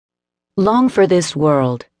Long for This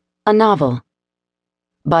World, a novel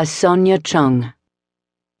by Sonya Chung.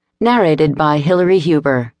 Narrated by Hilary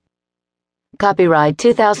Huber. Copyright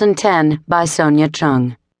 2010 by Sonya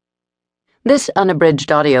Chung. This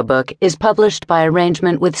unabridged audiobook is published by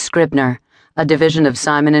arrangement with Scribner, a division of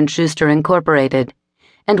Simon & Schuster Incorporated,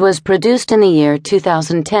 and was produced in the year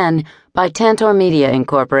 2010 by Tantor Media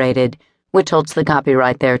Incorporated, which holds the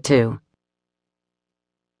copyright thereto.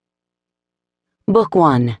 Book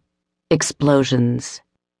 1. Explosions.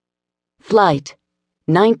 Flight,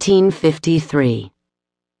 1953.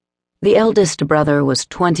 The eldest brother was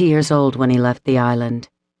 20 years old when he left the island.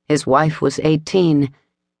 His wife was 18.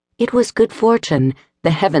 It was good fortune,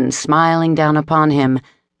 the heavens smiling down upon him,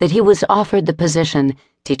 that he was offered the position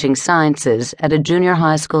teaching sciences at a junior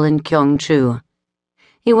high school in Kyung.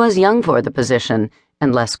 He was young for the position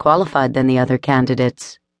and less qualified than the other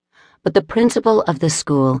candidates. But the principal of the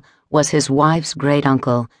school was his wife's great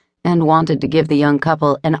uncle, and wanted to give the young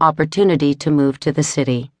couple an opportunity to move to the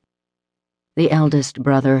city. The eldest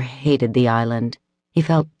brother hated the island. He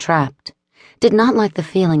felt trapped, did not like the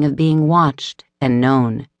feeling of being watched and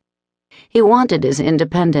known. He wanted his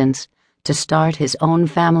independence, to start his own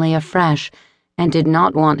family afresh, and did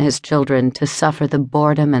not want his children to suffer the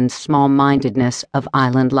boredom and small-mindedness of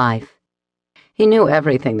island life. He knew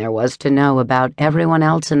everything there was to know about everyone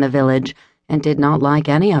else in the village and did not like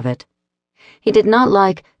any of it. He did not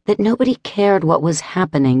like that nobody cared what was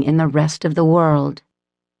happening in the rest of the world.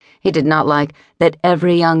 He did not like that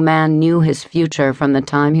every young man knew his future from the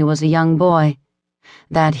time he was a young boy,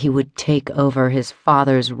 that he would take over his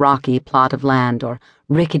father's rocky plot of land or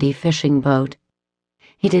rickety fishing boat.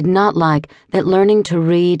 He did not like that learning to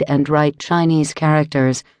read and write Chinese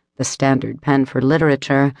characters, the standard pen for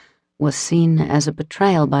literature, was seen as a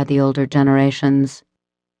betrayal by the older generations.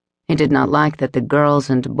 He did not like that the girls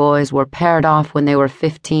and boys were paired off when they were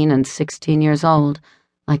 15 and 16 years old,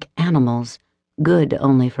 like animals, good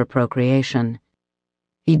only for procreation.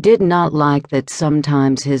 He did not like that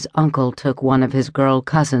sometimes his uncle took one of his girl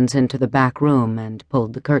cousins into the back room and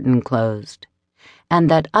pulled the curtain closed, and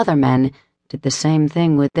that other men did the same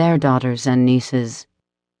thing with their daughters and nieces.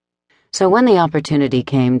 So when the opportunity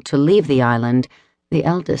came to leave the island, the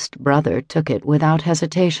eldest brother took it without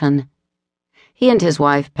hesitation. He and his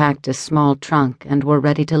wife packed a small trunk and were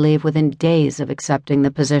ready to leave within days of accepting the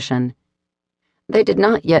position. They did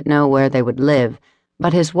not yet know where they would live,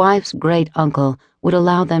 but his wife's great uncle would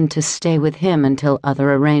allow them to stay with him until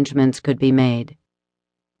other arrangements could be made.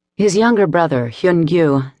 His younger brother,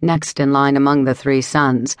 Hyun-gyu, next in line among the three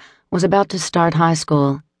sons, was about to start high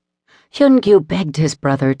school. Hyun-gyu begged his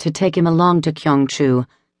brother to take him along to Kyungchu,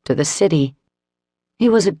 to the city. He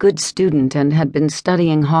was a good student and had been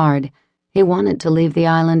studying hard. He wanted to leave the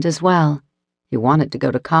island as well. He wanted to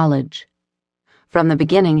go to college. From the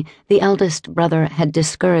beginning, the eldest brother had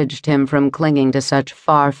discouraged him from clinging to such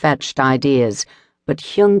far-fetched ideas, but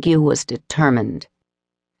Hyun-gyu was determined.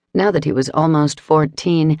 Now that he was almost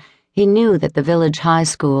 14, he knew that the village high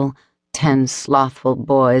school, 10 slothful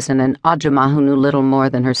boys and an ajumma who knew little more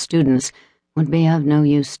than her students, would be of no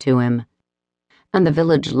use to him. And the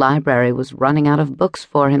village library was running out of books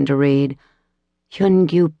for him to read.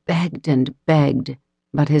 Hyun-gyu begged and begged,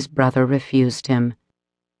 but his brother refused him.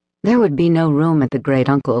 There would be no room at the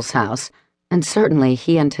great-uncle's house, and certainly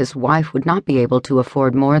he and his wife would not be able to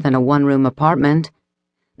afford more than a one-room apartment.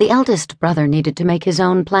 The eldest brother needed to make his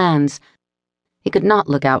own plans. He could not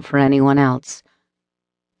look out for anyone else.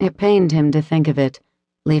 It pained him to think of it,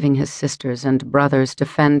 leaving his sisters and brothers to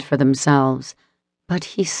fend for themselves, but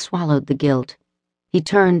he swallowed the guilt. He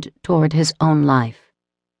turned toward his own life.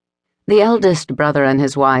 The eldest brother and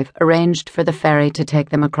his wife arranged for the ferry to take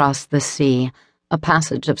them across the sea, a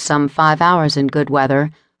passage of some 5 hours in good weather,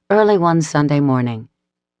 early one Sunday morning.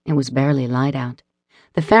 It was barely light out.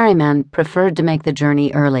 The ferryman preferred to make the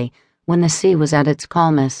journey early, when the sea was at its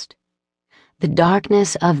calmest. The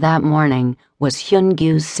darkness of that morning was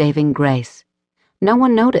Hyun-gyu's saving grace. No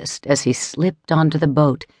one noticed as he slipped onto the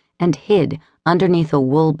boat and hid underneath a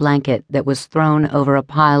wool blanket that was thrown over a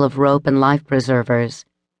pile of rope and life preservers.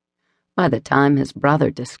 By the time his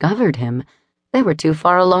brother discovered him, they were too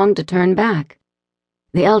far along to turn back.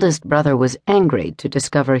 The eldest brother was angry to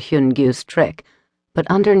discover Hyun-gyu's trick, but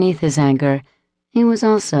underneath his anger, he was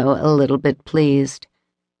also a little bit pleased.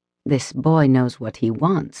 This boy knows what he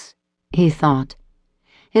wants, he thought.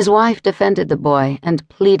 His wife defended the boy and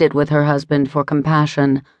pleaded with her husband for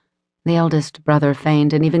compassion. The eldest brother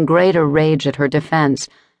feigned an even greater rage at her defense,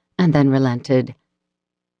 and then relented.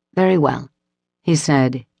 "Very well," he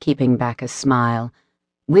said, keeping back a smile.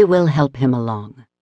 "We will help him along."